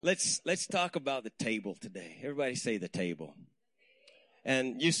Let's talk about the table today. Everybody say the table.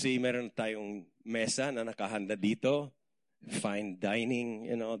 And you see, meron tayong mesa na nakahanda dito. Fine dining,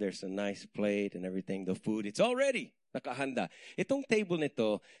 there's a nice plate and everything. The food, it's already nakahanda. Itong table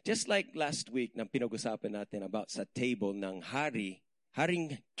nito, just like last week na pinag-usapan natin about sa table ng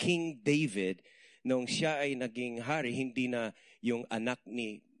Haring King David, nung siya ay naging hari, hindi na yung anak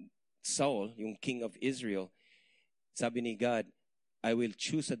ni Saul, yung king of Israel. Sabi ni God, I will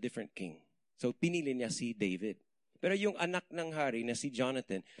choose a different king. So pinili niya si David. Pero yung anak ng hari na si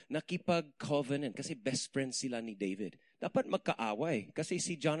Jonathan, nakipag-covenant kasi best friend sila ni David. Dapat magkaaway kasi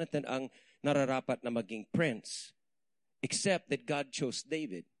si Jonathan ang nararapat na maging prince. Except that God chose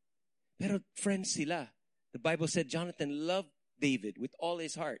David. Pero friends sila. The Bible said Jonathan loved David with all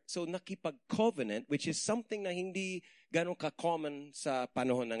his heart. So nakipag-covenant, which is something na hindi ganun ka-common sa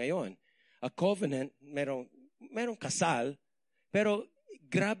panahon na ngayon. A covenant, merong kasal, pero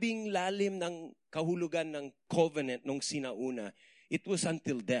grabing lalim ng kahulugan ng covenant nung sinauna. It was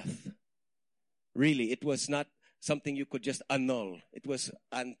until death. Really, it was not something you could just annul. It was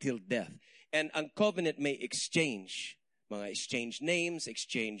until death. And ang covenant may exchange. Mga exchange names,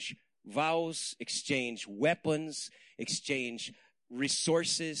 exchange vows, exchange weapons, exchange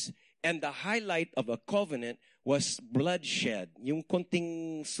resources. And the highlight of a covenant was bloodshed. Yung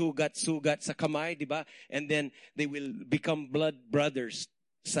konting sugat-sugat sa kamay, di ba? And then they will become blood brothers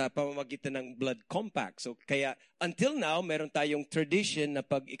sa pamamagitan ng blood compact. So kaya until now, meron tayong tradition na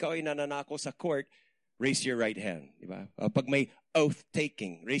pag ikaw ay nananako sa court, raise your right hand. Di ba? Pag may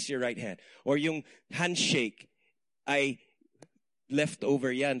oath-taking, raise your right hand. Or yung handshake ay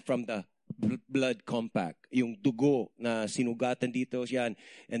leftover yan from the blood compact. Yung dugo na sinugatan dito yan.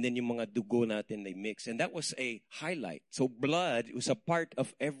 And then yung mga dugo natin, they mix. And that was a highlight. So blood was a part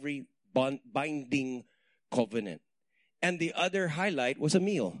of every binding covenant. And the other highlight was a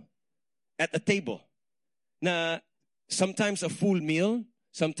meal at a table. Na sometimes a full meal,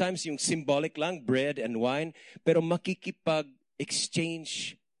 sometimes yung symbolic lang, bread and wine, pero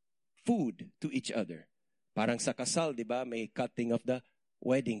makikipag-exchange food to each other. Parang sa kasal, di ba? May cutting of the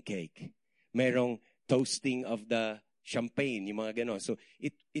wedding cake. Merong toasting of the champagne, yung mga ganon. So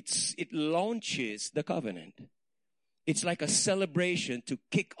it launches the covenant. It's like a celebration to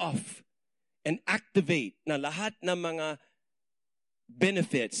kick off and activate na lahat ng mga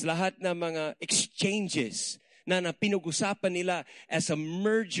benefits, lahat ng mga exchanges na pinag-usapan nila as a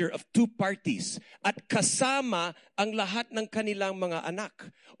merger of two parties at kasama ang lahat ng kanilang mga anak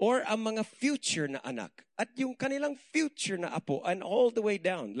or ang mga future na anak at yung kanilang future na apo and all the way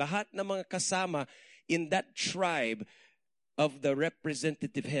down. Lahat ng mga kasama in that tribe of the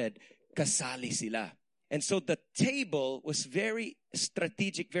representative head, kasali sila. And so the table was very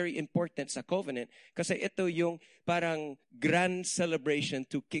strategic, very important sa covenant kasi ito yung parang grand celebration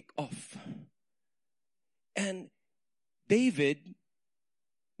to kick off. And David,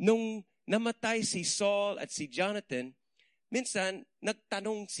 nung namatay si Saul at si Jonathan, minsan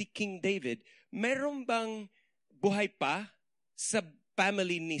nagtanong si King David, meron bang buhay pa sa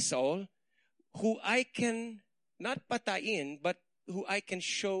family ni Saul who I can not patayin but who I can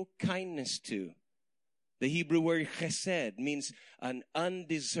show kindness to? The Hebrew word chesed means an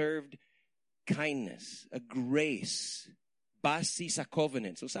undeserved kindness, a grace, base sa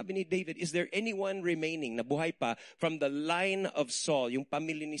covenant. So sabi ni David, is there anyone remaining na buhay pa from the line of Saul, yung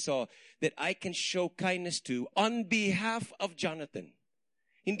pamilya ni Saul, that I can show kindness to on behalf of Jonathan?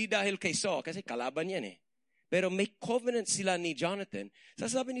 Hindi dahil kay Saul, kasi kalaban yan eh. Pero may covenant sila ni Jonathan. So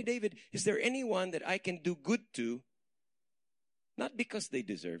sabi ni David, is there anyone that I can do good to, not because they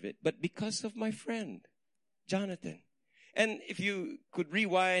deserve it, but because of my friend, Jonathan? And if you could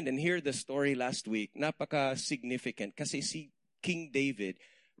rewind and hear the story last week, napaka-significant kasi si King David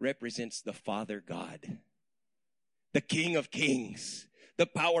represents the Father God, the King of Kings, the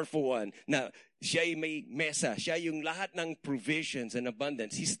powerful one. Na siya may mesa, siya yung lahat ng provisions and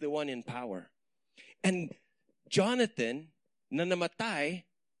abundance. He's the one in power. And Jonathan, na namatay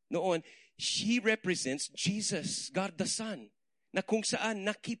noon, he represents Jesus, God the Son. Na kung saan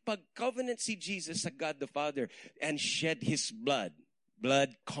nakipag-covenant si Jesus sa God the Father and shed His blood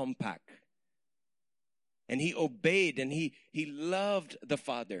compact. And He obeyed and He loved the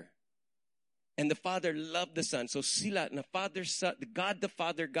Father. And the Father loved the Son. So sila, na Father, Son, God the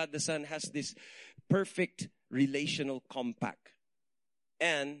Father, God the Son has this perfect relational compact.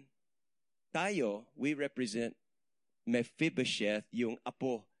 And tayo, we represent Mephibosheth, yung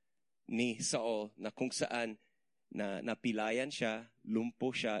apo ni Saul, na kung saan na napilayan siya,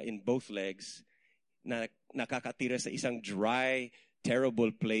 lumpo siya in both legs, na nakakatira sa isang dry,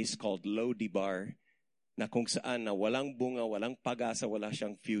 terrible place called Lo-Debar, na kung saan na walang bunga, walang pag-asa, wala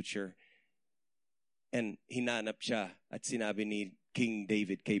siyang future. And hinanap siya at sinabi ni King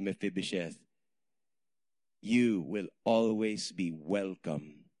David kay Mephibosheth, you will always be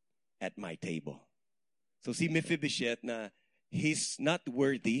welcome at my table. So si Mephibosheth na he's not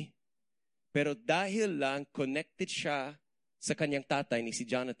worthy, pero dahil lang connected siya sa kanyang tatay ni si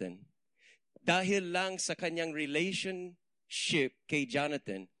Jonathan, dahil lang sa kanyang relationship kay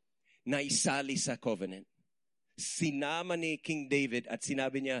Jonathan, na isali sa covenant. Sinama ni King David at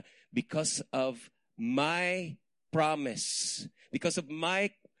sinabi niya, because of my promise, because of my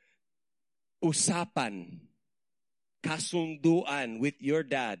usapan, kasunduan with your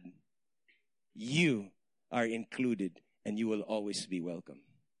dad, you are included and you will always be welcome.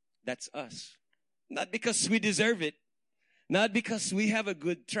 That's us. Not because we deserve it, not because we have a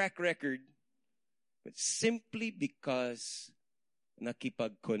good track record, but simply because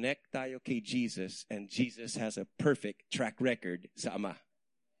nakipag-connect tayo kay Jesus and Jesus has a perfect track record sa Ama.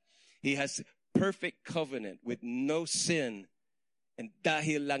 He has perfect covenant with no sin, and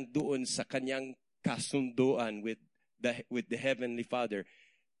dahil lang doon sa kanyang kasunduan with the Heavenly Father,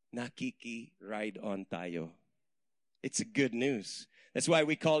 nakiki-ride on tayo. It's good news. That's why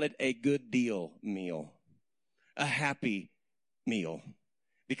we call it a good deal meal. A happy meal.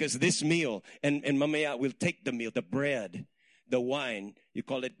 Because this meal, and mamaya we'll take the meal, the bread, the wine, you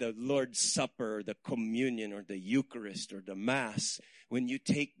call it the Lord's Supper, the communion, or the Eucharist, or the Mass. When you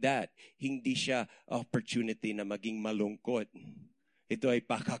take that, hindi siya opportunity na maging malungkot. Ito ay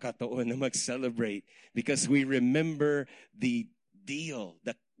pakakataon na mag-celebrate because we remember the deal.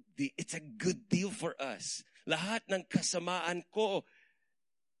 It's a good deal for us. Lahat ng kasamaan ko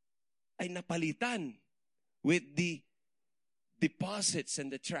ay napalitan with the deposits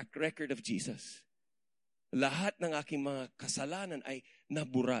and the track record of Jesus. Lahat ng aking mga kasalanan ay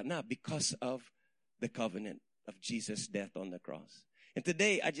nabura na because of the covenant of Jesus' death on the cross. And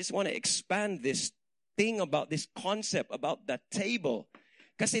today, I just want to expand this thing about this concept, about that table.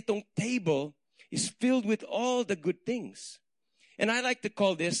 Kasi itong table is filled with all the good things. And I like to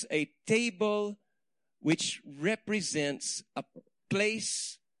call this a table which represents a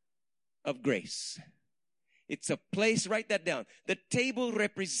place of grace. It's a place, write that down. The table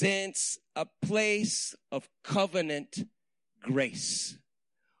represents a place of covenant grace.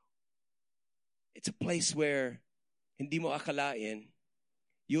 It's a place where hindi mo akalain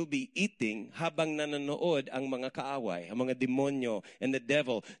you'll be eating habang nanonood ang mga kaaway, ang mga demonyo and the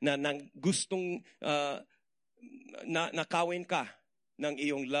devil na gustong nakawin ka ng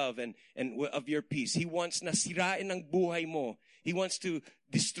iyong love and of your peace. He wants na sirain ang buhay mo. He wants to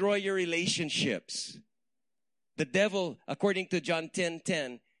destroy your relationships. The devil, according to John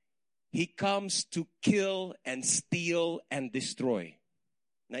 10:10, he comes to kill and steal and destroy.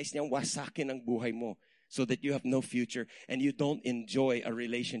 Nais niyang wasakin ang buhay mo so that you have no future and you don't enjoy a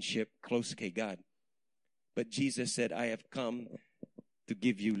relationship close kay God. But Jesus said, I have come to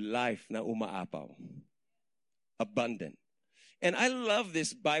give you life na umaapaw. Abundant. And I love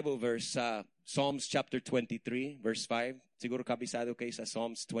this Bible verse, Psalms chapter 23, verse 5. Siguro kabisado kayo sa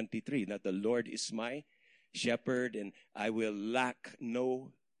Psalms 23, that the Lord is my shepherd and I will lack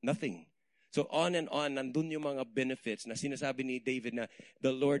nothing. So on and on, nandun yung mga benefits na sinasabi ni David na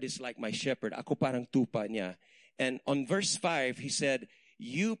the Lord is like my shepherd. Ako parang tupa niya. And on verse 5, he said,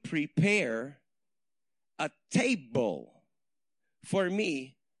 you prepare a table for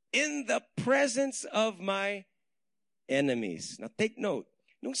me in the presence of my enemies. Now take note,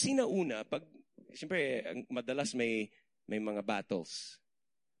 nung sinauna, siyempre, madalas may mga battles.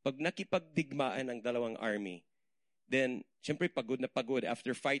 Pag nakipagdigmaan ang dalawang army, then, siyempre, pagod na pagod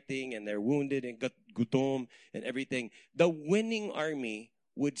after fighting and they're wounded and got gutom and everything. The winning army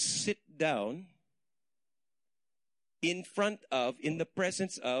would sit down in the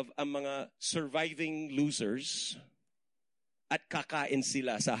presence of ang mga surviving losers at kakain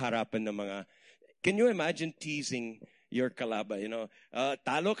sila sa harapan ng mga. Can you imagine teasing your kalaban? You know,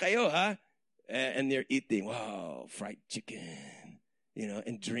 talo kayo, ha? And they're eating, wow, fried chicken. You know,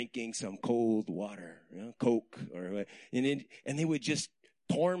 and drinking some cold water, you know, Coke, and they would just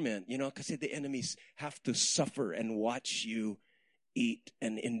torment, you know, because the enemies have to suffer and watch you eat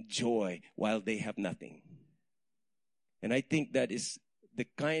and enjoy while they have nothing. And I think that is the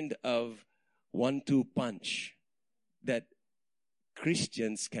kind of 1-2 punch that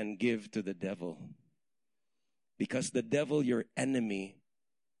Christians can give to the devil. Because the devil, your enemy,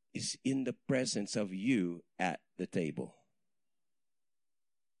 is in the presence of you at the table.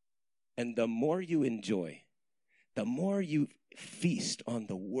 And the more you enjoy, the more you feast on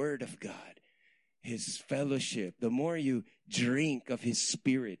the Word of God, His fellowship, the more you drink of His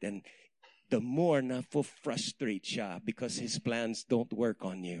Spirit and the more na frustrate siya because his plans don't work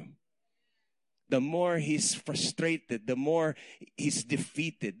on you. The more he's frustrated, the more he's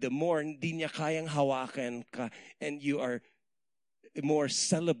defeated, the more hindi niya kayang hawakan ka, and you are more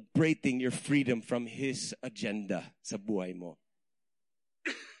celebrating your freedom from his agenda sa buhay mo.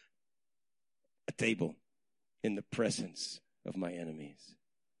 A table in the presence of my enemies.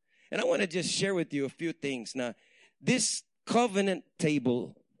 And I want to just share with you a few things. Now, this covenant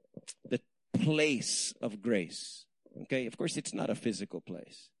table, the place of grace, okay? Of course, it's not a physical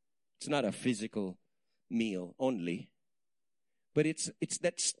place. It's not a physical meal only. But it's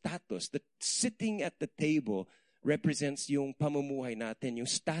that status, that sitting at the table represents yung pamumuhay natin, yung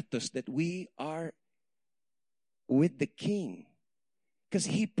status that we are with the King. Because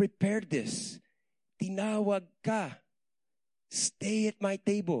He prepared this. Tinawag ka. Stay at my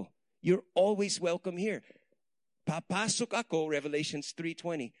table. You're always welcome here. Papasok ako, Revelations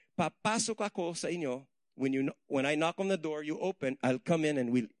 3:20. Papasok ako sa inyo. When I knock on the door, you open, I'll come in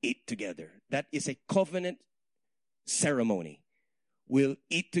and we'll eat together. That is a covenant ceremony. We'll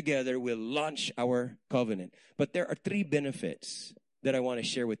eat together. We'll launch our covenant. But there are 3 benefits that I want to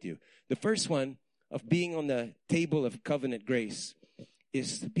share with you. The first one of being on the table of covenant grace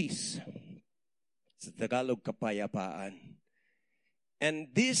is peace. Sa Tagalog, kapayapaan.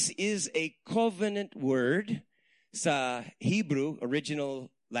 And this is a covenant word. Sa Hebrew, original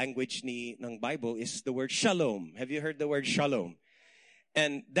language ng Bible is the word shalom. Have you heard the word shalom?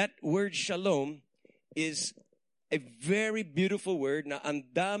 And that word shalom is a very beautiful word na ang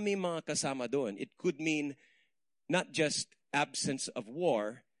dami mga kasama doon. It could mean not just absence of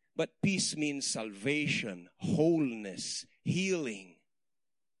war, but peace means salvation, wholeness, healing.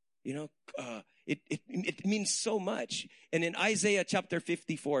 You know, it means so much. And in Isaiah chapter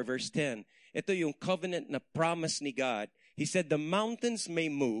 54, verse 10, ito yung covenant na promise ni God. He said, the mountains may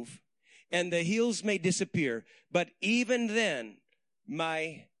move and the hills may disappear, but even then,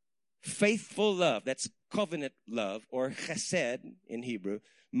 my faithful love, that's covenant love, or chesed in Hebrew,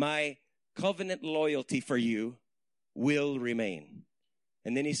 my covenant loyalty for you will remain.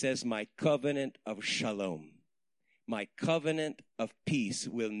 And then he says, my covenant of shalom, my covenant of peace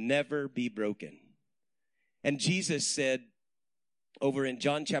will never be broken. And Jesus said over in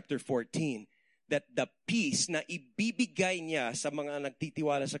John chapter 14, that the peace na ibibigay niya sa mga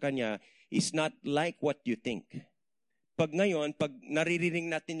nagtitiwala sa Kanya is not like what you think. Pag ngayon, pag naririnig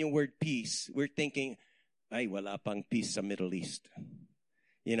natin yung word peace, we're thinking, ay, wala pang peace sa Middle East.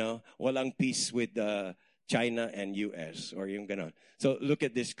 You know, walang peace with China and US, or yung ganon. So look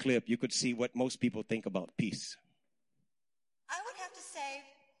at this clip. You could see what most people think about peace. I would have to say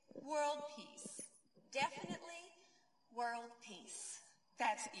world peace. Definitely world peace.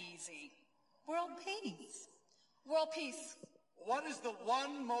 That's easy. World peace. World peace. What is the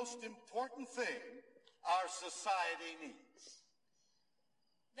one most important thing our society needs?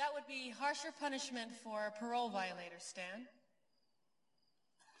 That would be harsher punishment for parole violators, Stan.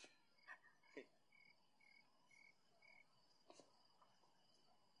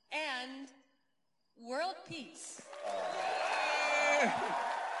 And world peace.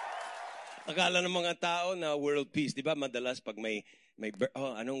 Akala ng mga tao na world peace, di ba? Madalas pag may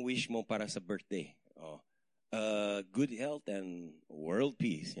anong wish mo para sa birthday? Good health and world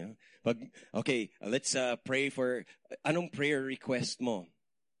peace. You know? Okay, let's pray for, anong prayer request mo?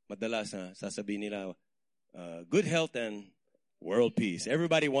 Madalas sasabihin nila, good health and world peace.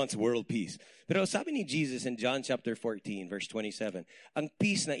 Everybody wants world peace. Pero sabi ni Jesus in John chapter 14, verse 27, ang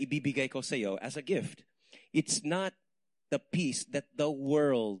peace na ibibigay ko sa iyo as a gift, it's not the peace that the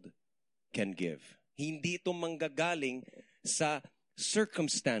world can give. Hindi ito manggagaling sa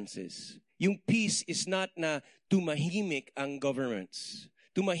circumstances. Yung peace is not na tumahimik ang governments.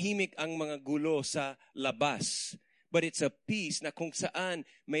 Tumahimik ang mga gulo sa labas. But it's a peace na kung saan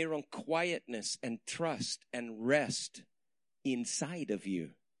mayroong quietness and trust and rest inside of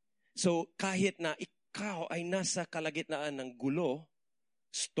you. So kahit na ikaw ay nasa kalagitnaan ng gulo,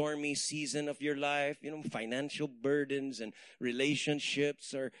 stormy season of your life, you know, financial burdens and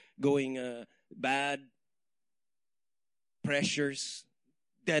relationships are going bad, pressures,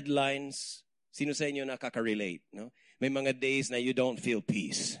 deadlines. Sino sa inyo nakaka-relate? No? May mga days na you don't feel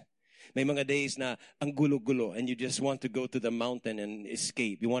peace. May mga days na ang gulo-gulo and you just want to go to the mountain and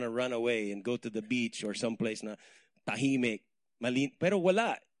escape. You want to run away and go to the beach or someplace na tahimik, pero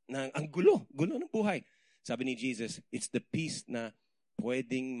wala. Ang gulo ng buhay. Sabi ni Jesus, it's the peace na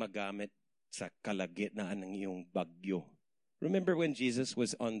pwedeng magamit sa kalagitnaan ng iyong bagyo. Remember when Jesus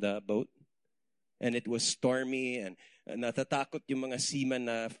was on the boat? And it was stormy and natatakot yung mga seamen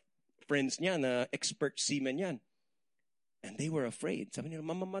na friends niya, na expert seamen yan. And they were afraid. Sabi nila,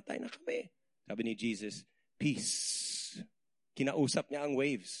 mamamatay na kami. Sabi ni Jesus, peace. Kinausap niya ang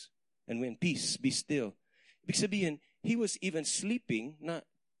waves. And when peace, be still. Ibig sabihin, he was even sleeping na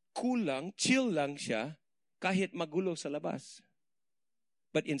kulang, chill lang siya kahit magulo sa labas.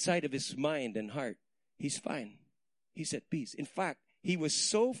 But inside of his mind and heart, he's fine. He's at peace. In fact, he was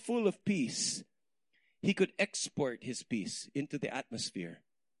so full of peace, he could export his peace into the atmosphere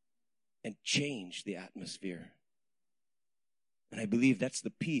and change the atmosphere. And I believe that's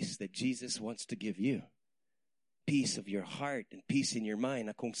the peace that Jesus wants to give you. Peace of your heart and peace in your mind,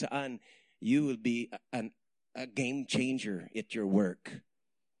 na kung saan you will be a game changer at your work.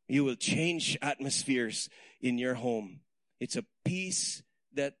 You will change atmospheres in your home. It's a peace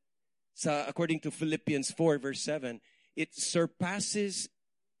that, according to Philippians 4 verse 7, it surpasses,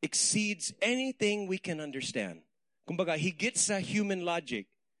 exceeds anything we can understand. Kumbaga, higit sa human logic,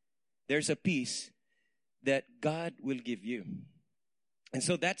 there's a peace that God will give you. And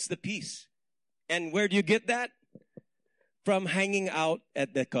so that's the peace. And where do you get that? From hanging out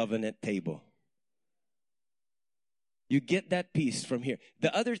at the covenant table. You get that peace from here.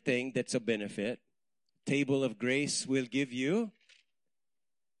 The other thing that's a benefit, table of grace will give you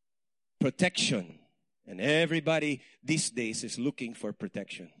protection. And everybody these days is looking for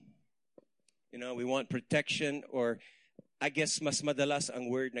protection. You know, we want protection, or I guess mas madalas ang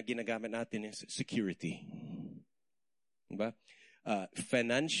word na ginagamit natin is security. Diba?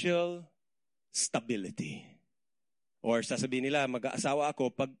 Financial stability. Or sasabihin nila, mag-aasawa ako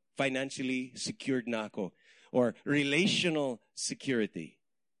pag financially secured na ako. Or relational security.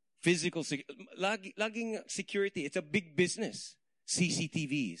 Physical security. Laging security, it's a big business.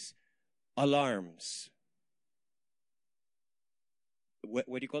 CCTVs. Alarms. What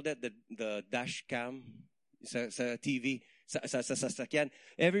do you call that? The dash cam sa TV, sa sasakyan.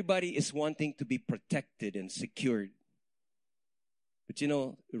 Everybody is wanting to be protected and secured. But you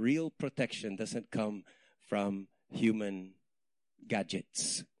know, real protection doesn't come from human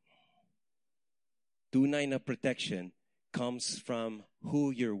gadgets. Tunay na protection comes from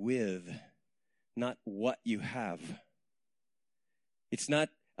who you're with, not what you have. It's not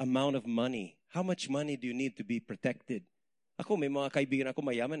amount of money. How much money do you need to be protected? Ako, may mga kaibigan ako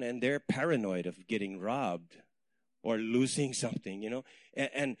mayaman and they're paranoid of getting robbed or losing something, you know.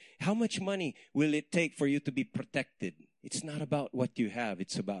 And how much money will it take for you to be protected? It's not about what you have.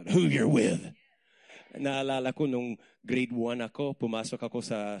 It's about who you're with. Naalala ko nung grade 1 ako, pumasok ako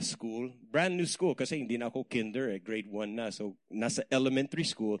sa school. Brand new school kasi hindi na ako kinder, grade 1 na. So, nasa elementary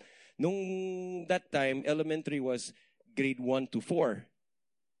school. Nung that time, elementary was grade 1 to 4.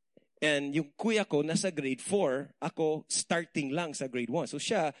 And yung kuya ko, nasa grade 4, ako starting lang sa grade 1. So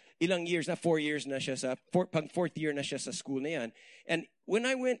siya, ilang years na, 4 years na siya pang 4th year na siya sa school na yan. And when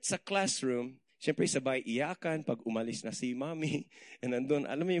I went sa classroom, syempre sabay iyakan pag umalis na si mommy. And nandun,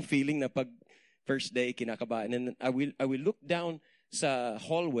 alam mo yung feeling na pag first day, kinakabahan. And I will look down sa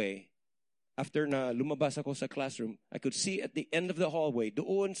hallway. After na lumabas ako sa classroom, I could see at the end of the hallway,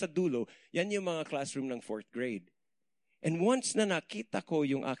 doon sa dulo, yan yung mga classroom ng 4th grade. And once na nakita ko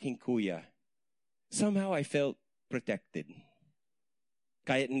yung aking kuya, somehow I felt protected.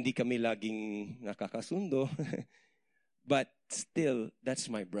 Kahit hindi kami laging nakakasundo. But still, that's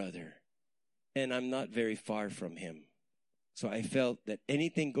my brother. And I'm not very far from him. So I felt that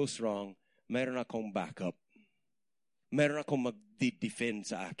anything goes wrong, meron akong backup. Meron akong mag-defend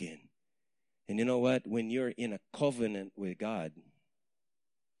sa akin. And you know what? When you're in a covenant with God,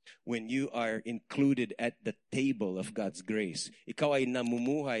 when you are included at the table of God's grace, ikaw ay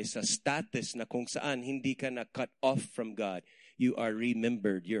namumuhay sa status na kung saan hindi ka na cut off from God. You are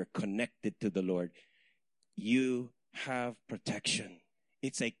remembered. You're connected to the Lord. You have protection.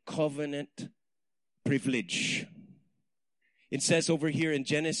 It's a covenant privilege. It says over here in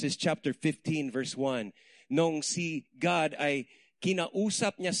Genesis chapter 15 verse 1, nung si God ay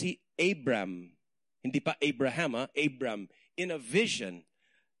kinausap niya si Abram, hindi pa Abraham, Abram, in a vision,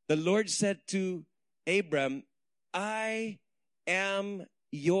 the Lord said to Abram, I am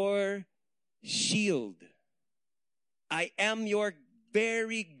your shield. I am your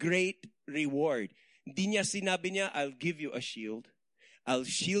very great reward. Hindi niya sinabi niya, I'll give you a shield. I'll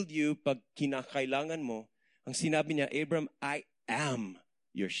shield you pag kinakailangan mo. Ang sinabi niya, Abram, I am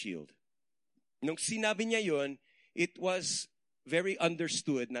your shield. Nung sinabi niya yon, it was very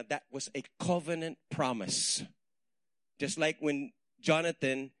understood na that was a covenant promise. Just like when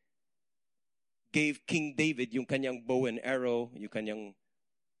Jonathan gave King David yung kanyang bow and arrow, yung kanyang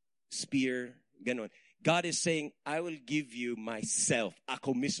spear, ganon. God is saying, I will give you myself.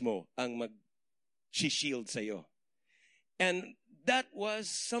 Ako mismo ang mag-shield sa'yo. And that was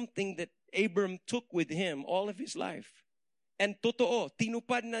something that Abram took with him all of his life. And totoo,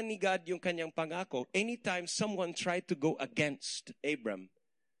 tinupad na ni God yung kanyang pangako. Anytime someone tried to go against Abram,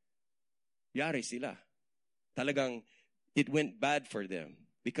 yari sila. Talagang, it went bad for them.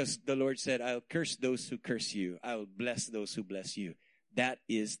 Because the Lord said, I'll curse those who curse you. I'll bless those who bless you. That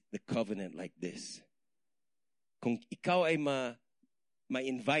is the covenant like this. Kung ikaw ay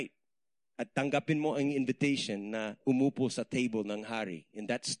ma-invite at tanggapin mo ang invitation na umupo sa table ng hari, in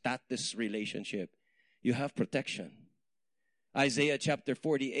that status relationship, you have protection. Isaiah chapter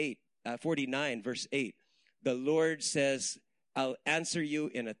 49, verse 8. The Lord says, I'll answer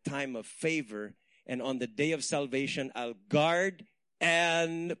you in a time of favor, and on the day of salvation, I'll guard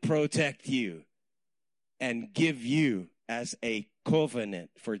and protect you and give you as a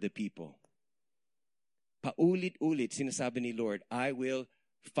covenant for the people. Paulit-ulit, sinasabi ni Lord, I will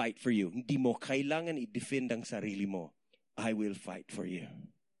fight for you. Hindi mo kailangan i-defend ang sarili mo. I will fight for you.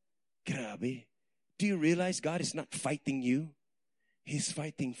 Grabe. Do you realize God is not fighting you? He's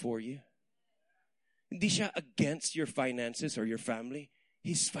fighting for you. Hindi siya against your finances or your family.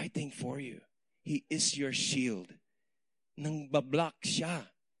 He's fighting for you. He is your shield. Nang bablock siya.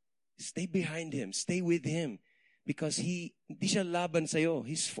 Stay behind Him. Stay with Him. Because hindi siya laban sa'yo.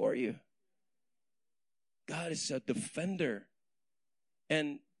 He's for you. God is a defender.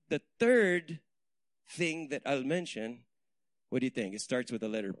 And the third thing that I'll mention, what do you think? It starts with the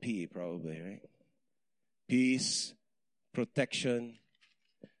letter P, probably, right? Peace, protection,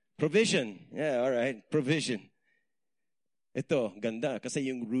 provision. Yeah, all right. Provision. Ito, ganda.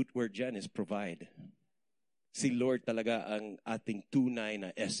 Kasi yung root word dyan is provide. Si Lord talaga ang ating tunay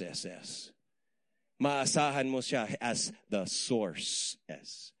na SSS. Maasahan mo siya as the source,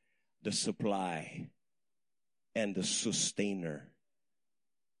 as the supply, and the sustainer.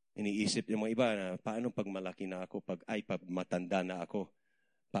 Iniisip yung mga iba na, paano pag malaki na ako, pag matanda na ako,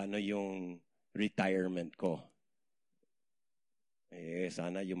 paano yung retirement ko?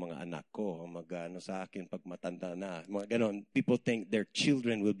 Sana yung mga anak ko mag-ano sa akin pag matanda na. Mga ganon. People think their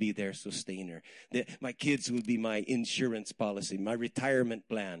children will be their sustainer. My kids will be my insurance policy, my retirement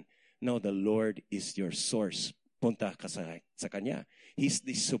plan. No, the Lord is your source. Punta ka sa Kanya. He's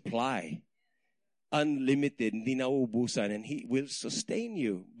the supply. Unlimited, hindi nauubusan, and He will sustain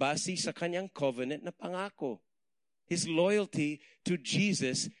you. Base sa Kanyang covenant na pangako. His loyalty to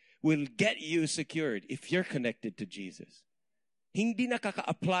Jesus will get you secured if you're connected to Jesus. Hindi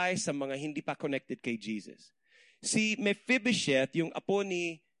nakaka-apply sa mga hindi pa connected kay Jesus. Si Mephibosheth, yung apo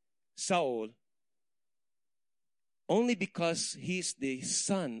ni Saul, only because he's the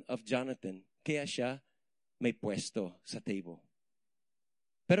son of Jonathan, kaya siya may pwesto sa table.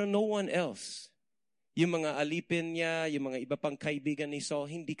 Pero no one else. Yung mga alipin niya, yung mga iba pang kaibigan ni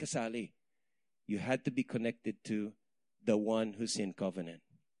Saul, hindi kasali. You had to be connected to the one who's in covenant.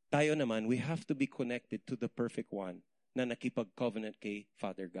 Tayo naman, we have to be connected to the perfect one na nakipag-covenant kay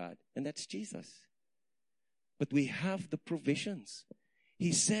Father God. And that's Jesus. But we have the provisions.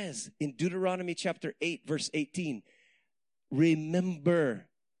 He says in Deuteronomy chapter 8, verse 18, remember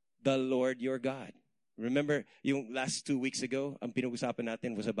the Lord your God. Remember, yung last 2 weeks ago, ang pinag-usapan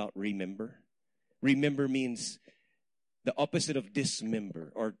natin was about remember. Remember means the opposite of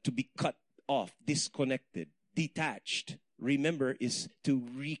dismember or to be cut off, disconnected, detached. Remember is to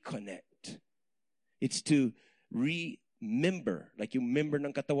reconnect. It's to remember, like yung member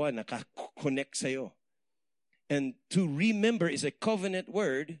ng katawan, naka-connect sa'yo. And to remember is a covenant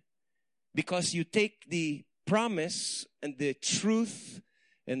word because you take the promise and the truth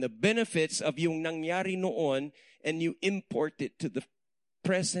and the benefits of yung nangyari noon and you import it to the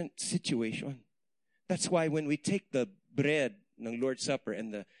present situation. That's why when we take the bread ng Lord's Supper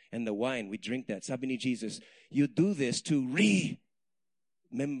and the wine, we drink that. Sabi ni Jesus, you do this to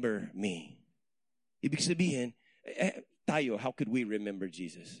remember me. Ibig sabihin, tayo, how could we remember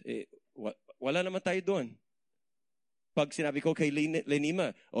Jesus? Wala naman tayo doon. Pag sinabi ko kay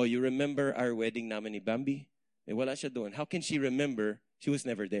Lenima, oh, you remember our wedding namin ni Bambi? Wala siya doon. How can she remember? She was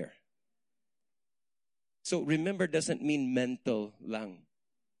never there. So remember doesn't mean mental lang.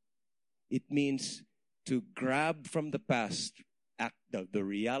 It means to grab from the past, the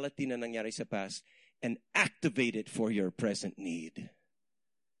reality na nangyari sa past, and activate it for your present need.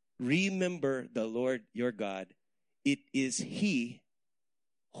 Remember the Lord your God. It is He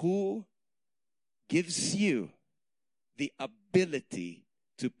who gives you the ability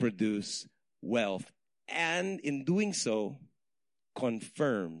to produce wealth, and in doing so,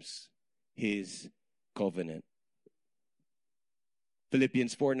 confirms His covenant.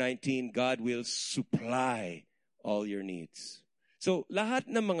 Philippians 4:19, God will supply all your needs. So, lahat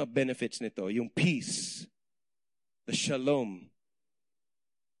ng mga benefits nito, yung peace, the shalom,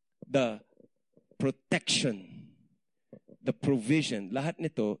 the protection, the provision, lahat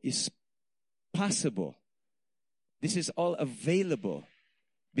nito is possible. This is all available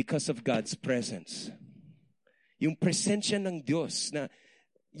because of God's presence. Yung presensya ng Diyos na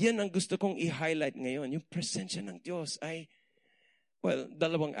yan ang gusto kong i-highlight ngayon. Yung presensya ng Diyos ay, well,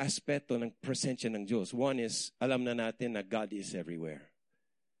 dalawang aspeto ng presensya ng Diyos. One is, alam na natin na God is everywhere.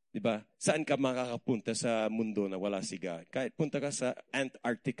 Diba? Saan ka makakapunta sa mundo na wala si God? Kahit punta ka sa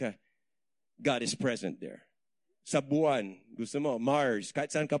Antarctica, God is present there. Sa buwan, gusto mo, Mars, kahit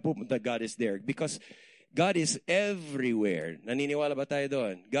saan ka pupunta, God is there. Because God is everywhere. Naniniwala ba tayo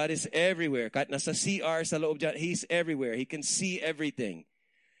doon? God is everywhere. Kahit nasa CR, sa loob dyan, He's everywhere. He can see everything.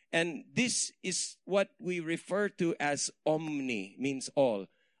 And this is what we refer to as omni, means all.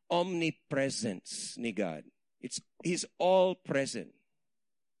 Omnipresence ni God. He's all present.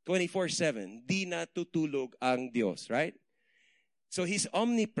 24/7. Di natutulog ang Diyos, right? So He's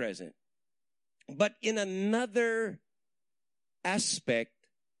omnipresent. But in another aspect,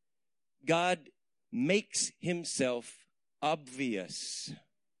 God makes Himself obvious.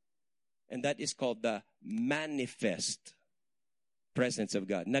 And that is called the manifest presence of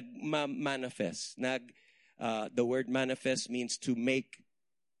God. Manifest. The word manifest means to make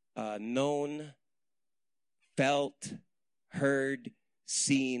known, felt, heard,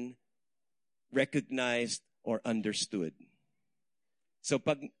 seen, recognized, or understood. So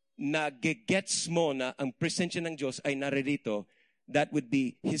pag nagigets mo na ang presensya ng Diyos ay naririto, that would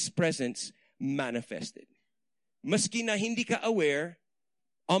be His presence manifested. Maski na hindi ka aware,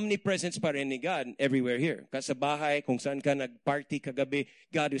 omnipresence pa rin ni God everywhere here. Kasi sa bahay, kung saan ka nag-party kagabi,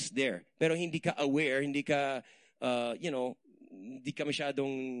 God is there. Pero hindi ka aware, hindi ka, hindi ka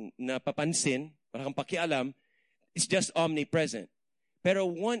masyadong napapansin, wala kang pakialam, it's just omnipresent. Pero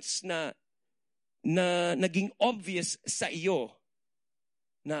once na naging obvious sa iyo,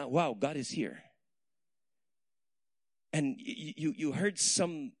 na wow, God is here. And you heard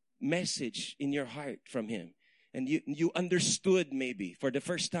some message in your heart from Him. And you understood maybe for the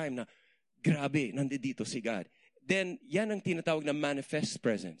first time na, grabe, nandito si God. Then, yan ang tinatawag na manifest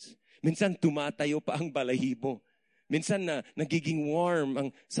presence. Minsan, tumatayo pa ang balahibo. Minsan, nagiging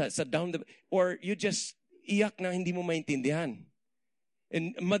warm sa down the... Or you just iyak na hindi mo maintindihan.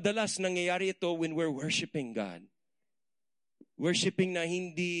 And madalas nangyayari ito when we're worshiping God. Worshiping na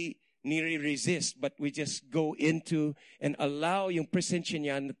hindi nire-resist, but we just go into and allow yung presensya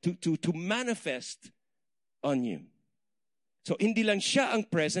niya to manifest on you. So hindi lang siya ang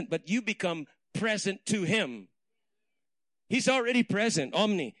present, but you become present to Him. He's already present,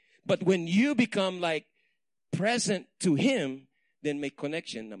 omni. But when you become like present to Him, then may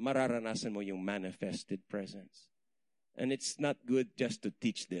connection na mararanasan mo yung manifested presence. And it's not good just to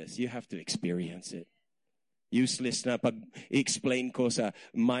teach this. You have to experience it. Useless na pag-explain ko sa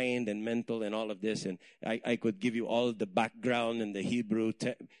mind and mental and all of this, and I could give you all the background and the Hebrew.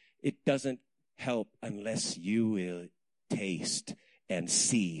 It doesn't help unless you will taste and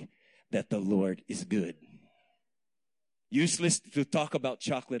see that the Lord is good. Useless to talk about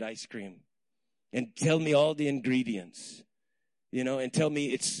chocolate ice cream and tell me all the ingredients, and tell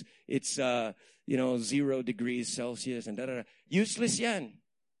me it's 0 degrees Celsius and da-da-da. Useless yan.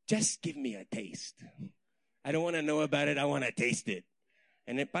 Just give me a taste. I don't want to know about it. I want to taste it.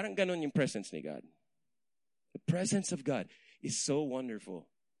 And then parang ganon yung presence ni God. The presence of God is so wonderful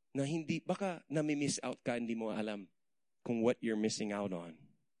na baka nami-miss out ka, hindi mo alam kung what you're missing out on.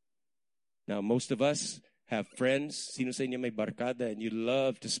 Now, most of us have friends. Sino sa inyo may barkada and you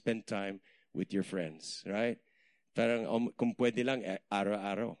love to spend time with your friends, right? Parang kung pwede lang,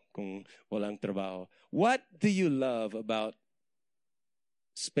 araw-araw, kung walang trabaho. What do you love about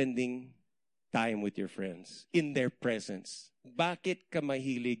spending time with your friends in their presence? Bakit ka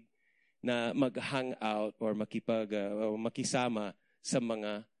mahilig na mag-hang out or makisama sa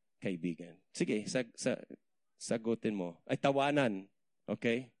mga kaibigan? Sige, sagutin mo. Ay, tawanan.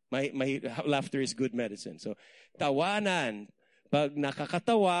 Okay? Laughter is good medicine. So, tawanan. Pag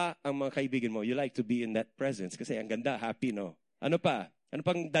nakakatawa ang mga kaibigan mo, you like to be in that presence kasi ang ganda, happy, no? Ano pa? Ano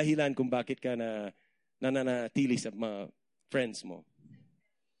pang dahilan kung bakit ka nananatili sa mga friends mo?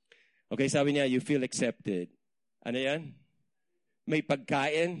 Okay, sabi niya, you feel accepted. Ano yan? May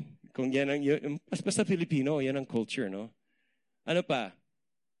pagkain. Kung yan ang, basta Filipino, yan ang culture, no? Ano pa?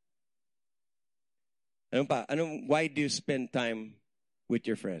 Why do you spend time with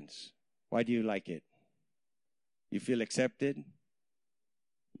your friends? Why do you like it? You feel accepted?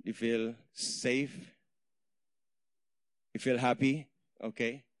 You feel safe? You feel happy?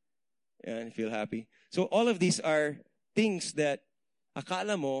 Okay. And you feel happy. So all of these are things that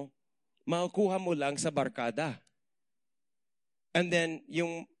akala mo, makukuha mo lang sa barkada. And then,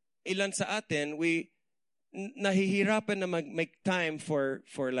 yung ilan sa atin, we nahihirapan na make time for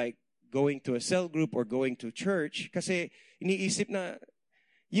like going to a cell group or going to church kasi iniisip na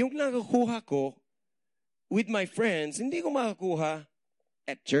yung nakukuha ko with my friends, hindi ko makakuha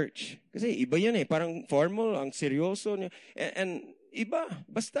at church. Kasi iba yan eh. Parang formal, ang seryoso. And iba.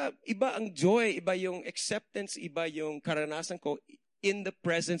 Basta iba ang joy, iba yung acceptance, iba yung karanasan ko in the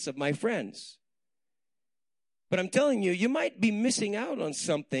presence of my friends. But I'm telling you, you might be missing out on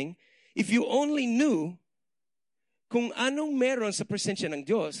something if you only knew kung anong meron sa presensya ng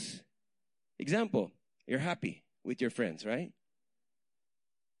Diyos. Example, you're happy with your friends, right?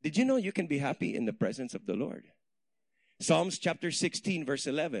 Did you know you can be happy in the presence of the Lord? Psalms chapter 16, verse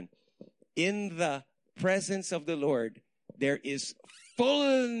 11. In the presence of the Lord, there is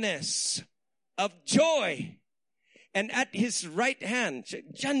fullness of joy. And at His right hand,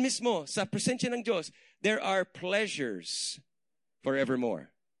 dyan mismo, sa presensya ng Diyos, there are pleasures forevermore.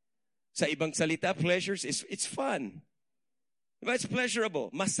 Sa ibang salita, pleasures it's fun. Diba? It's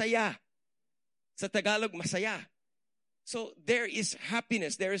pleasurable. Masaya. Sa Tagalog, masaya. So there is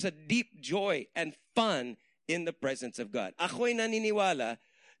happiness. There is a deep joy and fun in the presence of God. Ako'y naniniwala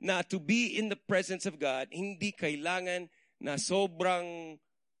na to be in the presence of God, hindi kailangan na sobrang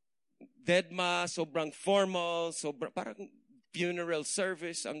deadma, sobrang formal, parang funeral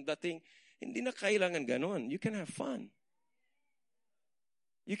service ang dating. Hindi na kailangan ganon. You can have fun.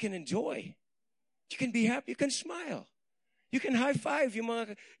 You can enjoy. You can be happy. You can smile. You can high five yung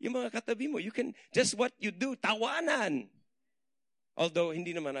mga katabi mo. You can, just what you do, tawanan. Although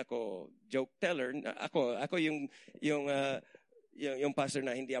hindi naman ako joke teller, ako yung pastor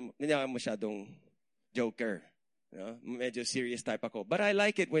na hindi ako masyadong joker. You know? Medyo serious type ako. But I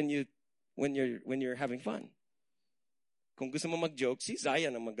like it when you're having fun. Kung gusto mo mag-joke, si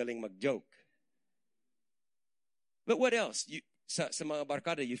Zion ang magaling mag-joke. But what else? Sa mga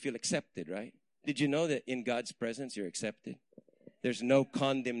barkada, you feel accepted, right? Did you know that in God's presence, you're accepted? There's no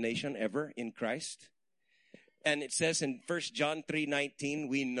condemnation ever in Christ. And it says in 1 John 3:19,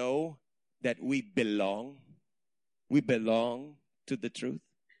 we know that we belong. We belong to the truth.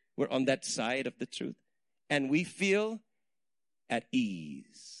 We're on that side of the truth. And we feel at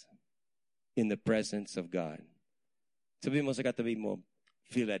ease in the presence of God. Sabi mo sa katabi mo,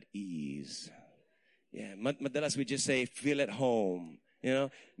 feel at ease. Yeah, madalas we just say, feel at home. You know,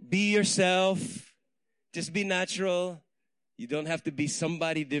 be yourself. Just be natural. You don't have to be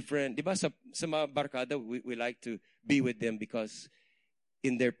somebody different. Diba sa mga barkada, we like to be with them because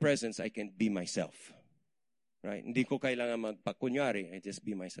in their presence, I can be myself. Right? Hindi ko kailangan magpakunyari. I just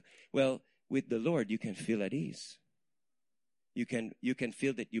be myself. Well, with the Lord, you can feel at ease. You can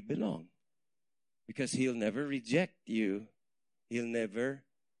feel that you belong. Because He'll never reject you. He'll never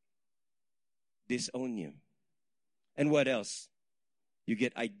disown you. And what else? You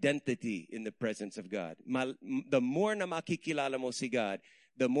get identity in the presence of God. The more na makikilala mo si God,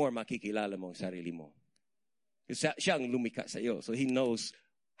 the more makikilala mo sarili mo. Kasi siya ang lumikha sa iyo. So He knows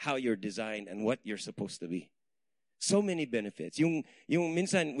how you're designed and what you're supposed to be. So many benefits. Yung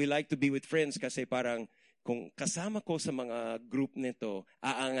minsan, we like to be with friends kasi parang kung kasama ko sa mga group nito,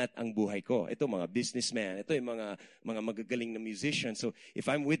 aangat ang buhay ko. Ito mga businessmen, ito yung mga magagaling na musicians. So if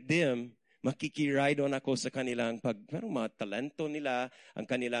I'm with them, makikiride on ako sa kanilang parang mga talento nila, ang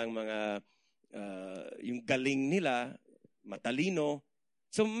kanilang mga, yung galing nila, matalino.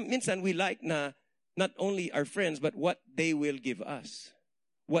 So minsan we like na not only our friends, but what they will give us.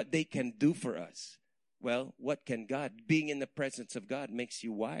 What they can do for us. Well, what can God? Being in the presence of God makes you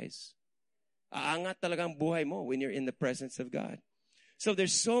wise. Aangat talaga ang buhay mo when you're in the presence of God. So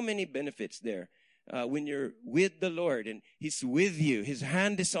there's so many benefits there. When you're with the Lord and He's with you, His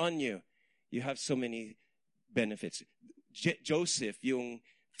hand is on you, you have so many benefits. Joseph, yung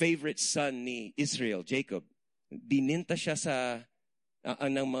favorite son ni Israel, Jacob, bininta siya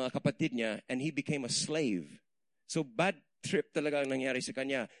ng mga kapatid niya and he became a slave. So bad trip talaga ang nangyari sa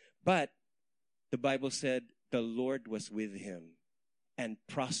kanya. But the Bible said the Lord was with him and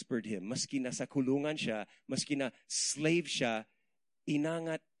prospered him. Maski na sa kulungan siya, maski na slave siya,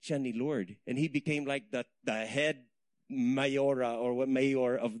 inangat siya ni Lord. And he became like the head mayor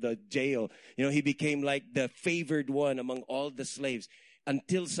of the jail. You know, he became like the favored one among all the slaves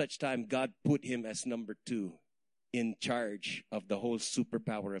until such time God put him as number 2 in charge of the whole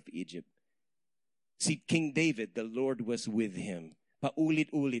superpower of Egypt. See, King David, the Lord was with him.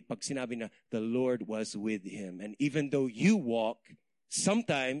 Paulit-ulit pag sinabi na the Lord was with him. And even though you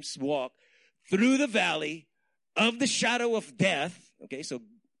sometimes walk through the valley of the shadow of death, okay, so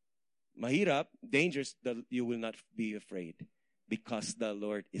mahirap, dangerous, you will not be afraid because the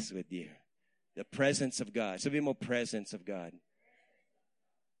Lord is with you. The presence of God. Sabi mo, presence of God.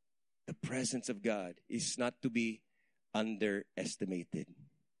 The presence of God is not to be underestimated.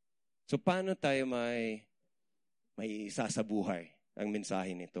 So paano tayo may sasabuhay ang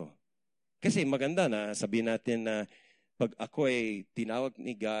mensahe nito? Kasi maganda na sabihin natin na pag ako ay tinawag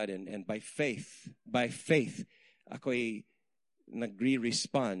ni God and by faith, ako ay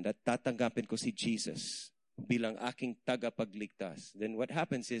nagre-respond at tatanggapin ko si Jesus bilang aking tagapagligtas, then what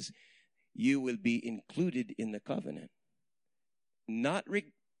happens is you will be included in the covenant. Not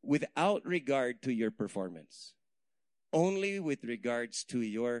without regard to your performance. Only with regards to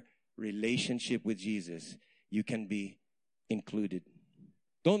your relationship with Jesus, you can be included.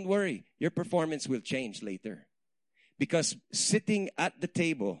 Don't worry, your performance will change later. Because sitting at the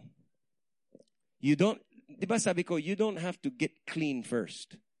table, you don't have to get clean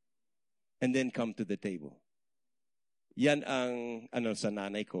first and then come to the table. Yan ang sa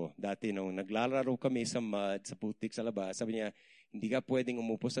nanay ko. Dati nung naglalaro kami sa mud, sa putik sa labas, sabi niya, hindi ka pwedeng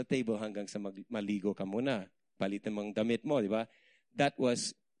umupo sa table hanggang sa maligo ka muna. Palitan mong damit mo, di ba? That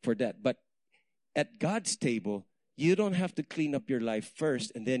was for that. But at God's table, you don't have to clean up your life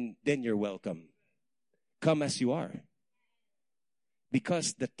first and then you're welcome. Come as you are.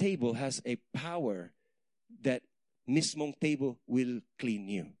 Because the table has a power that mismong table will clean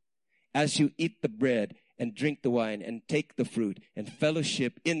you. As you eat the bread and drink the wine and take the fruit and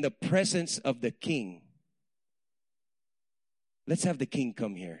fellowship in the presence of the King. Let's have the King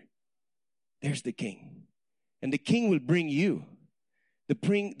come here. There's the King. And the King will bring you. The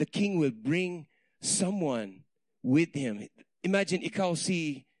King will bring someone with him. Imagine ikaw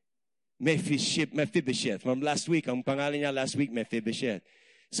si Mephibosheth. From last week, ang pangalan niya last week, Mephibosheth.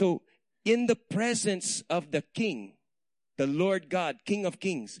 So, in the presence of the King, the Lord God, King of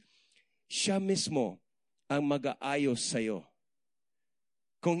Kings, siya mismo ang mag-aayos sa'yo.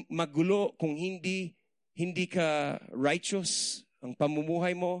 Kung magulo, kung hindi ka righteous ang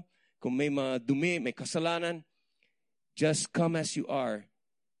pamumuhay mo, kung may mga dumi, may kasalanan, just come as you are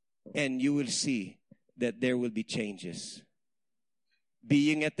and you will see that there will be changes.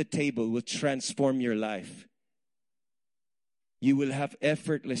 Being at the table will transform your life. You will have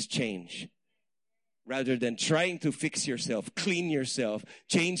effortless change. Rather than trying to fix yourself, clean yourself,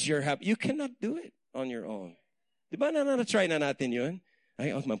 change your habit. You cannot do it on your own. Di ba na-try na natin yun?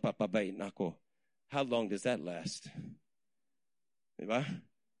 Ay, magpapabait na ako. How long does that last? Di ba?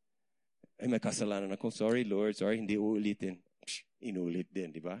 Ay, may kasalanan ako. Sorry, Lord. Sorry, hindi uulitin. Inulit din,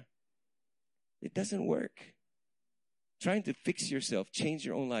 di ba? It doesn't work. Trying to fix yourself, change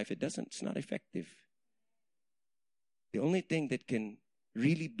your own life, it's not effective. The only thing that can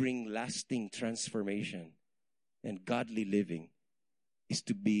really bring lasting transformation and godly living is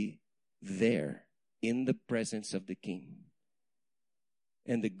to be there in the presence of the King.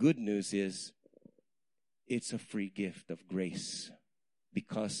 And the good news is it's a free gift of grace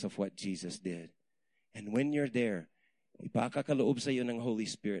because of what Jesus did. And when you're there, ipakakaloob sa iyo ng Holy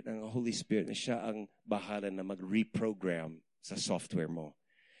Spirit. Ang Holy Spirit na siya ang bahala na mag-reprogram sa software mo.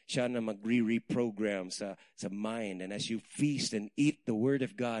 Siya na mag-reprogram sa mind. And as you feast and eat the Word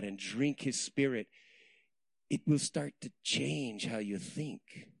of God and drink His Spirit, it will start to change how you think.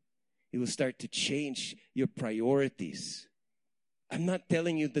 It will start to change your priorities. I'm not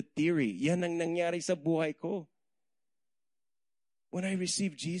telling you the theory. Yan ang nangyari sa buhay ko. When I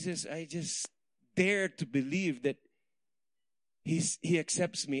received Jesus, I just dared to believe that He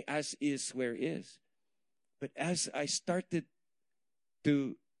accepts me as is where is. But as I started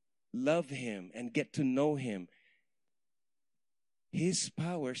to love Him and get to know Him, His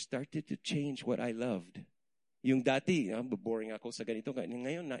power started to change what I loved. Yung dati, boring ako sa ganito.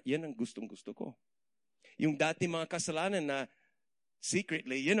 Ngayon, yan ang gustong-gusto ko. Yung dati mga kasalanan na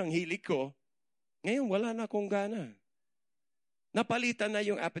secretly, yan ang hilig ko. Ngayon, wala na akong gana. Napalitan na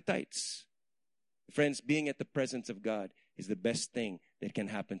yung appetites. Friends, being at the presence of God is the best thing that can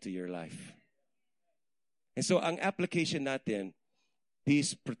happen to your life. And so, ang application natin,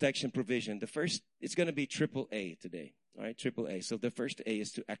 peace, protection, provision, the first, it's going to be AAA today. All right, AAA. So, the first A is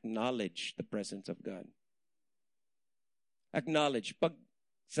to acknowledge the presence of God. Acknowledge. Pag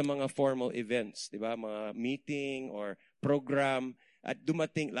sa mga formal events, di ba, mga meeting or program, at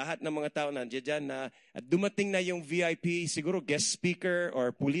dumating, lahat ng mga tao nandiyan dyan na, at dumating na yung VIP, siguro guest speaker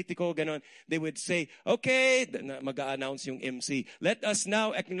or politiko, ganon, they would say, okay, mag-a-announce yung MC. Let us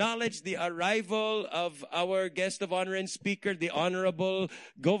now acknowledge the arrival of our guest of honor and speaker, the Honorable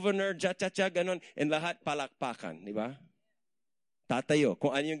Governor, cha-cha-cha, ganon, and lahat palakpakan, di ba? Tatayo.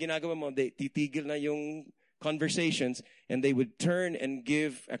 Kung ano yung ginagawa mo, titigil na yung conversations and they would turn and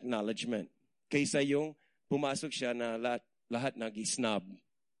give acknowledgement. Kaysa yung pumasok siya na lahat nag-snub.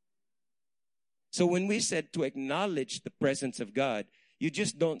 So when we said to acknowledge the presence of God, you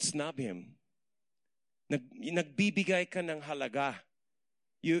just don't snub Him. Nagbibigay ka ng halaga.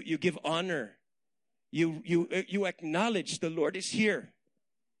 You give honor. You acknowledge the Lord is here.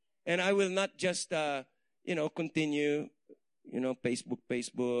 And I will not just, continue,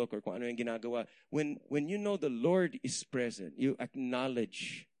 Facebook, or kung ano yung ginagawa. When you know the Lord is present, you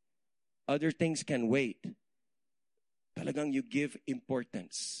acknowledge. Other things can wait. Talagang you give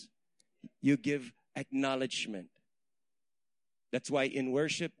importance. You give acknowledgement. That's why in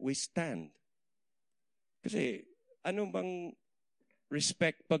worship, we stand. Kasi, ano bang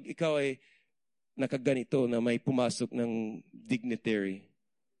respect pag ikaw ay nakaganito na may pumasok ng dignitary?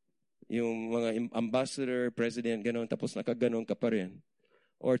 Yung mga ambassador, president, gano'n, tapos nakaganon ka pa rin.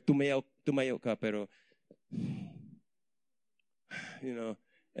 Or tumayo ka, pero,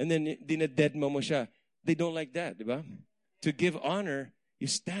 and then dineded mo siya. They don't like that, di ba? To give honor, you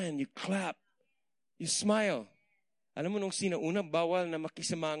stand, you clap, you smile. Alam mo nung sinauna, bawal na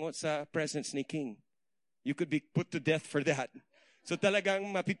makisamangot sa presence ni King. You could be put to death for that. So talagang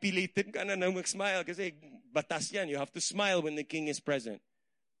mapipilitin ka na mag-smile kasi batas yan. You have to smile when the King is present.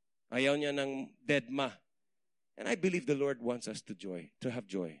 Ayaw niya ng deadma. And I believe the Lord wants us to have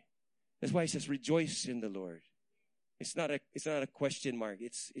joy. That's why He says, rejoice in the Lord. It's not a question mark.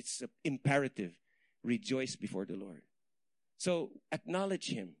 It's an imperative. Rejoice before the Lord. So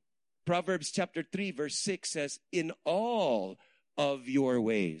acknowledge Him. Proverbs chapter 3 verse 6 says, in all of your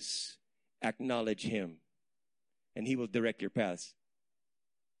ways, acknowledge Him, and He will direct your paths.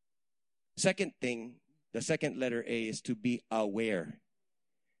 Second thing, the second letter A is to be aware.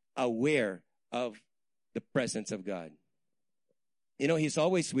 Aware of the presence of God. He's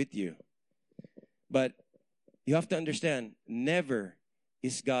always with you. But you have to understand, never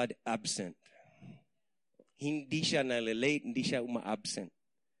is God absent. Hindi siya nalilate, hindi siya uma-absent.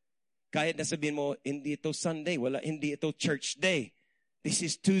 Kahit nasabihin mo, hindi ito Sunday, hindi ito church day. This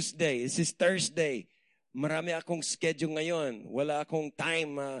is Tuesday, this is Thursday. Marami akong schedule ngayon. Wala akong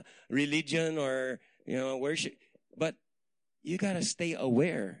time, religion or, worship. But you gotta stay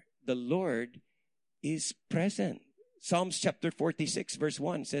aware. The Lord is present. Psalms chapter 46 verse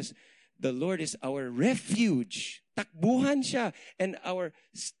 1 says, the Lord is our refuge. Takbuhan siya. And our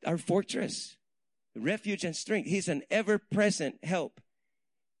fortress. Refuge and strength. He's an ever-present help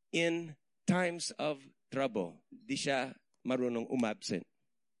in times of trouble. Di siya marunong umabsent.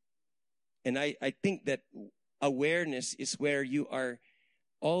 And I think that awareness is where you are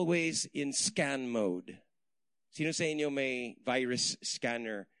always in scan mode. Sino sa inyo may virus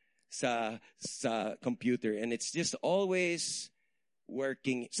scanner sa computer? And it's just always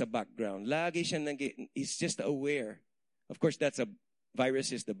working sa background. Lagi siya he's just aware. Of course,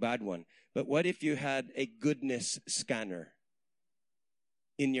 virus is the bad one. But what if you had a goodness scanner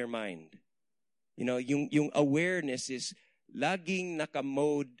in your mind? Yung awareness is laging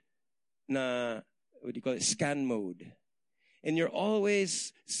naka-mode na, what do you call it, scan mode. And you're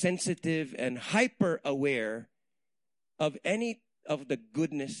always sensitive and hyper-aware of any of the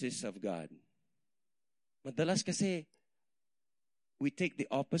goodnesses of God. Madalas kasi, we take the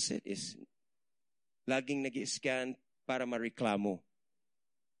opposite, is laging nag-scan para mareklamo.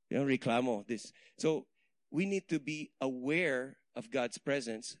 Reklamo this. So, we need to be aware of God's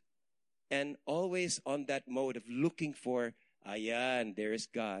presence and always on that mode of looking for, ayan, there is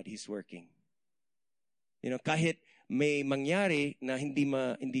God, He's working. Kahit may mangyari na hindi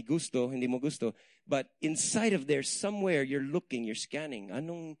mo gusto, but inside of there, somewhere, you're looking, you're scanning.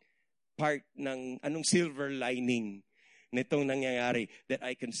 Anong silver lining nitong nangyayari that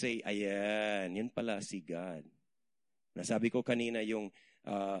I can say, ayan, yun pala si God. Nasabi ko kanina yung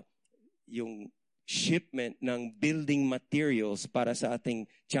shipment ng building materials para sa ating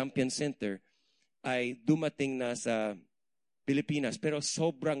Champion Center ay dumating na sa Pilipinas, pero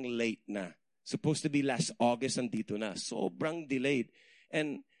sobrang late na. Supposed to be last August, andito na. Sobrang delayed.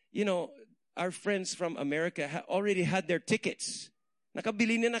 And, our friends from America already had their tickets.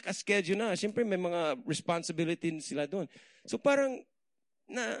 Nakabili na, nakaschedule na. Siyempre, may mga responsibility sila doon. So, parang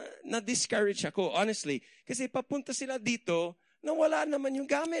na-discourage ako, honestly. Kasi papunta sila dito na wala naman yung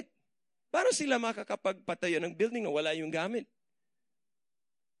gamit. Paano sila makakapagpatayo ng building na wala yung gamit?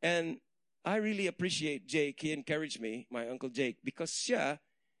 And I really appreciate Jake. He encouraged me, my Uncle Jake, because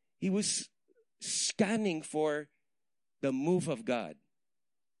he was scanning for the move of God.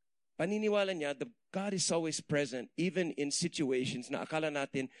 Paniniwala niya, God is always present, even in situations na akala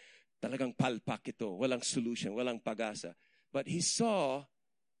natin talagang palpak ito, walang solution, walang pag-asa. But he saw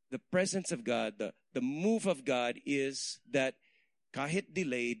the presence of God, the move of God is that kahit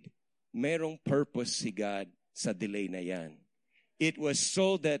delayed, merong purpose si God sa delay na yan. It was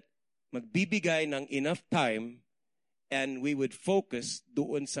so that magbibigay ng enough time and we would focus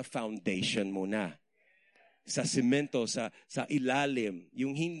doon sa foundation muna. Sa semento, sa ilalim,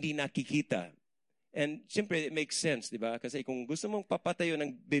 yung hindi nakikita. And siyempre, it makes sense, di ba? Kasi kung gusto mong papatayo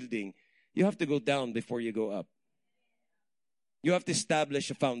ng building, you have to go down before you go up. You have to establish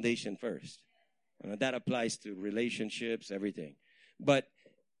a foundation first. That applies to relationships, everything. But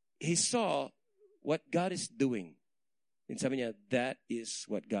he saw what God is doing. And sabi niya, that is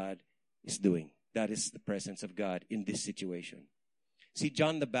what God is doing. That is the presence of God in this situation. Si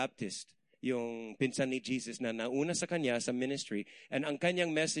John the Baptist, yung pinsan ni Jesus na nauna sa kanya sa ministry, and ang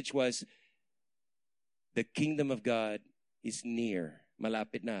kanyang message was, the kingdom of God is near.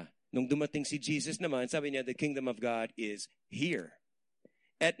 Malapit na. Nung dumating si Jesus naman, sabi niya, the kingdom of God is here.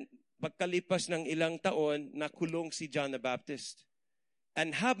 At pagkalipas ng ilang taon, nakulong si John the Baptist.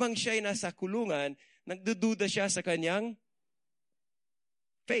 And habang siya ay nasa kulungan, nagdududa siya sa kanyang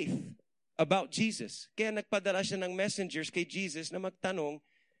faith about Jesus. Kaya nagpadala siya ng messengers kay Jesus na magtanong,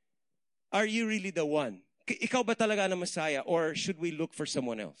 are you really the one? Ikaw ba talaga na Messiah, or should we look for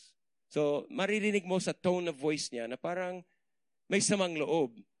someone else? So, maririnig mo sa tone of voice niya na parang may samang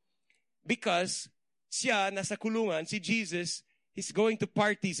loob. Because siya, nasa kulungan, si Jesus, he's going to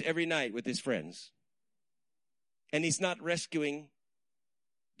parties every night with his friends. And he's not rescuing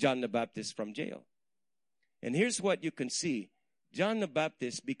John the Baptist from jail. And here's what you can see. John the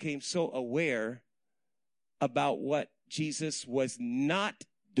Baptist became so aware about what Jesus was not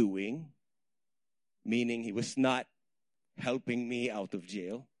doing, meaning he was not helping me out of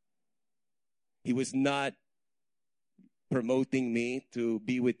jail. He was not promoting me to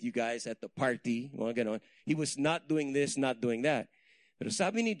be with you guys at the party. He was not doing this, not doing that. Pero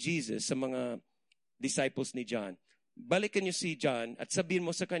sabi ni Jesus sa mga disciples ni John, balikan niyo si John at sabihin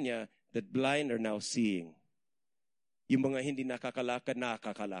mo sa kanya that blind are now seeing. Yung mga hindi nakakalakad,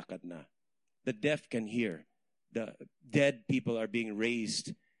 nakakalakad na. The deaf can hear. The dead people are being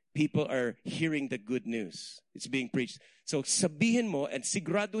raised. People are hearing the good news. It's being preached. So sabihin mo and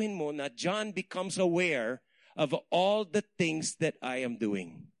siguraduhin mo na John becomes aware of all the things that I am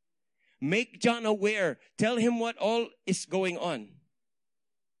doing. Make John aware. Tell him what all is going on.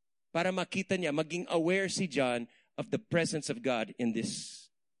 Para makita niya, maging aware si John of the presence of God in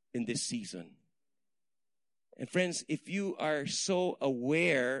this season. And friends, if you are so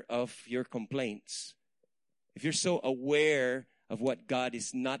aware of your complaints, if you're so aware of what God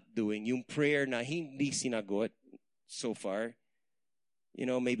is not doing, yung prayer na hindi sinagot so far,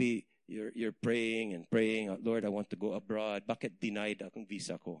 maybe you're praying and praying, Lord, I want to go abroad. Bakit denied akong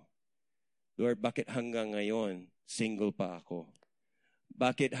visa ko? Lord, bakit hanggang ngayon single pa ako?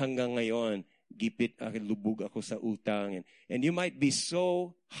 Bakit hanggang ngayon lubog ako sa utang? And you might be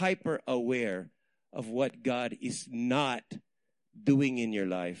so hyper aware of what God is not doing in your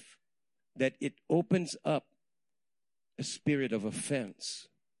life that it opens up a spirit of offense.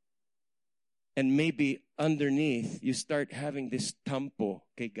 And maybe underneath, you start having this tampo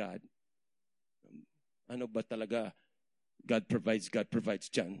kay God. Ano ba talaga? God provides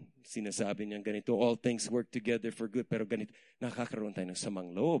dyan. Sinasabi niya ganito, all things work together for good, pero ganito, nakakaroon tayo ng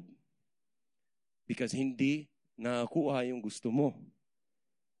samang loob. Because hindi nakakuha yung gusto mo.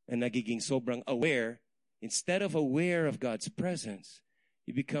 And nagiging sobrang aware, instead of aware of God's presence,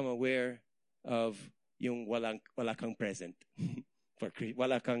 you become aware of yung wala kang present.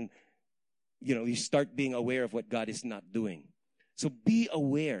 Wala kang, you start being aware of what God is not doing. So be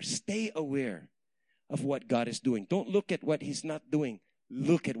aware, stay aware of what God is doing. Don't look at what he's not doing.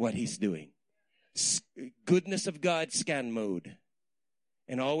 Look at what he's doing. Goodness of God, scan mode.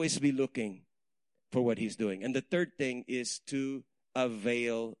 And always be looking for what he's doing. And the third thing is to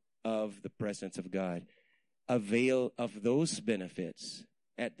avail of the presence of God. Avail of those benefits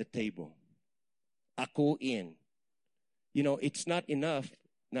at the table. Ako in. It's not enough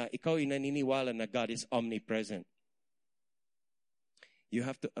na ikaw ay naniniwala na God is omnipresent. You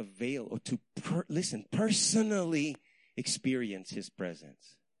have to avail or to, personally experience his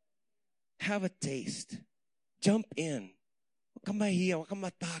presence. Have a taste. Jump in. Huwag ka mahiya, huwag ka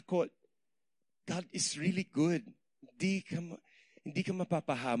matakot. God is really good. Hindi ka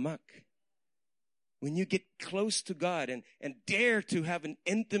mapapahamak. When you get close to God and dare to have an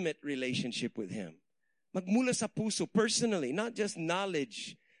intimate relationship with him, magmula sa puso, personally, not just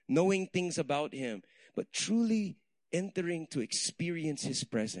knowledge, knowing things about him, but truly entering to experience his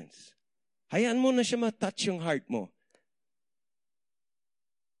presence. Hayaan mo na siya ma-touch yung heart mo.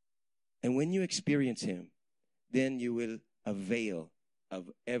 And when you experience him, then you will avail of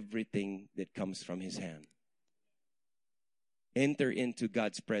everything that comes from his hand. Enter into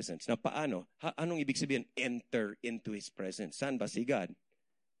God's presence. Now, paano? Anong ibig sabihin? Enter into his presence. Saan ba si God?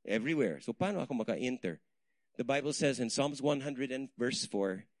 Everywhere. So, paano ako maka-enter? The Bible says in Psalms 100 and verse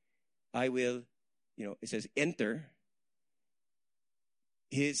 4, I will, it says, enter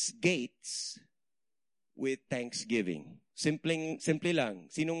His gates with thanksgiving. Simple lang.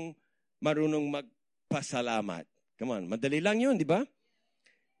 Sinong marunong magpasalamat? Come on, madali lang yun, di ba?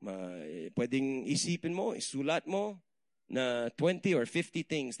 Pwedeng isipin mo, isulat mo na 20 or 50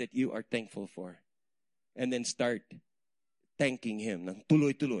 things that you are thankful for. And then start thanking Him. Nang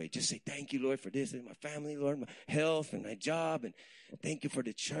tuloy-tuloy. Just say, thank you, Lord, for this and my family, Lord, my health and my job. And thank you for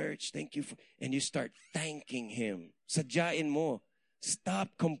the church. Thank you for... And you start thanking Him. Sadyain mo. Stop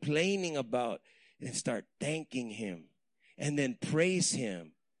complaining about and start thanking Him. And then praise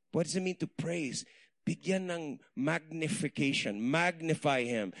Him. What does it mean to praise? Bigyan ng magnification. Magnify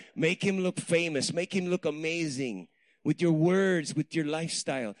Him. Make Him look famous. Make Him look amazing. With your words, with your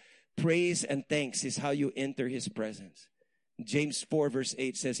lifestyle. Praise and thanks is how you enter His presence. James 4 verse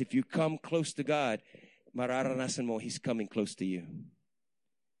 8 says, if you come close to God, mararanasan mo, He's coming close to you.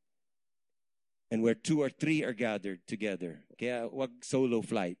 And where 2 or 3 are gathered together. Kaya wag solo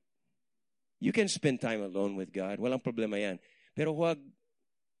flight. You can spend time alone with God. Walang problema yan. Pero wag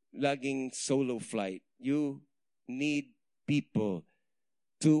laging solo flight. You need people.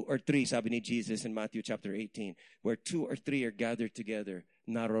 2 or 3, sabi ni Jesus in Matthew chapter 18, where 2 or 3 are gathered together,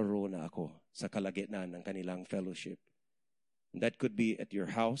 naroroon na ako sa kalagitnaan ng kanilang fellowship. And that could be at your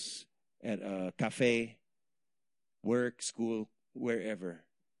house, at a cafe, work, school, wherever.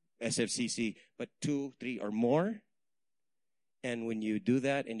 SFCC, but 2, 3 or more. And when you do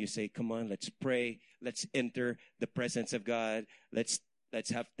that and you say, come on, let's pray. Let's enter the presence of God. Let's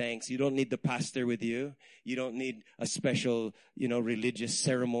have thanks. You don't need the pastor with you. You don't need a special, religious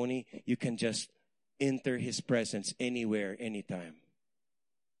ceremony. You can just enter His presence anywhere, anytime.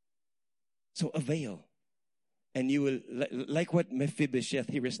 So avail. And you will, like what Mephibosheth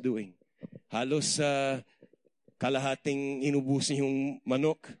here is doing. Halos kalahating inubusin yung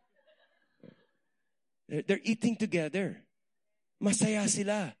manok. They're eating together. Masaya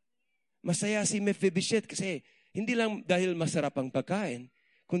sila. Masaya si Mephibosheth kasi hindi lang dahil masarap ang pagkain,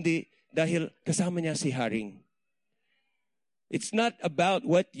 kundi dahil kasama niya si Haring. It's not about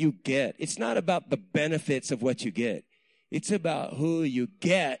what you get. It's not about the benefits of what you get. It's about who you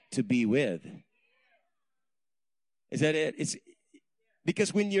get to be with. Is that it? It's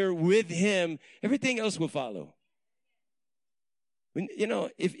because when you're with Him, everything else will follow. When,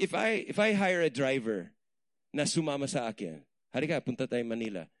 if I hire a driver na sumama sa akin, halika, punta tayo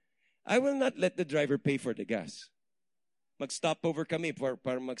Manila, I will not let the driver pay for the gas. Mag-stopover kami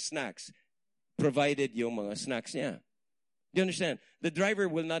para mag-snacks, provided yung mga snacks niya. Do you understand? The driver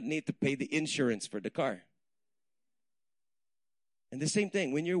will not need to pay the insurance for the car. And the same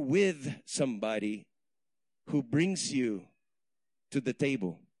thing, when you're with somebody who brings you to the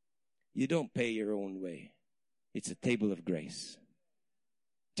table, you don't pay your own way. It's a table of grace.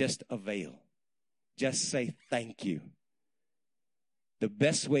 Just avail. Just say thank you. The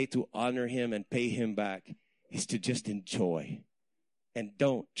best way to honor Him and pay Him back is to just enjoy. And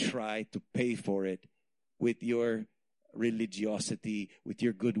don't try to pay for it with your religiosity, with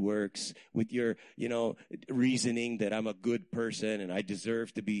your good works, with your, reasoning that I'm a good person and I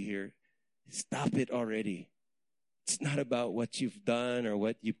deserve to be here. Stop it already. It's not about what you've done or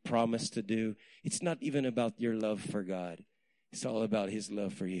what you promised to do. It's not even about your love for God. It's all about His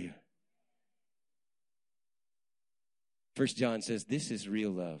love for you. 1 John says, this is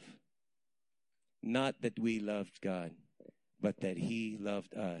real love. Not that we loved God, but that He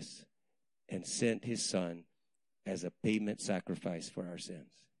loved us and sent His Son as a payment sacrifice for our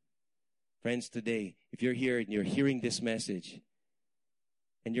sins. Friends, today, if you're here and you're hearing this message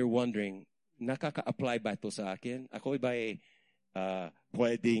and you're wondering, nakaka-apply ba ito sa akin? Ako ba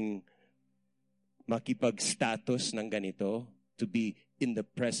pwedeng makipag-status ng ganito to be in the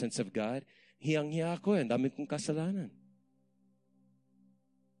presence of God? Hiyang-hiya ako, ang dami kong kasalanan.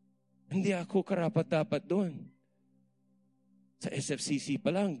 Hindi ako karapat-dapat doon. Sa SFCC pa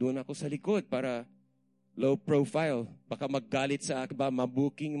lang, doon ako sa likod para low profile. Baka maggalit sa akin, ba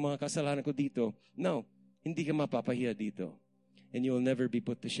mabuking mga kasalanan ko dito. No, hindi ka mapapahiya dito. And you will never be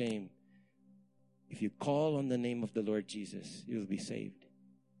put to shame. If you call on the name of the Lord Jesus, you will be saved.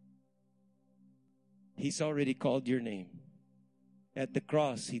 He's already called your name. At the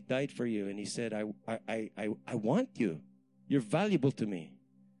cross, He died for you and He said, I want you. You're valuable to me.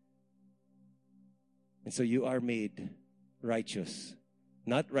 And so you are made righteous.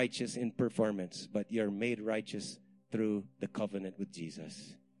 Not righteous in performance, but you're made righteous through the covenant with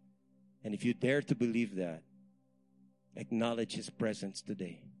Jesus. And if you dare to believe that, acknowledge His presence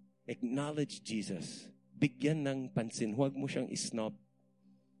today. Acknowledge Jesus. Bigyan ng pansin. Huwag mo siyang isnob.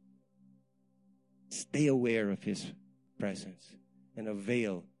 Stay aware of His presence and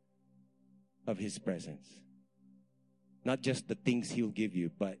avail of His presence. Not just the things He'll give you,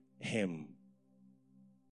 but Him.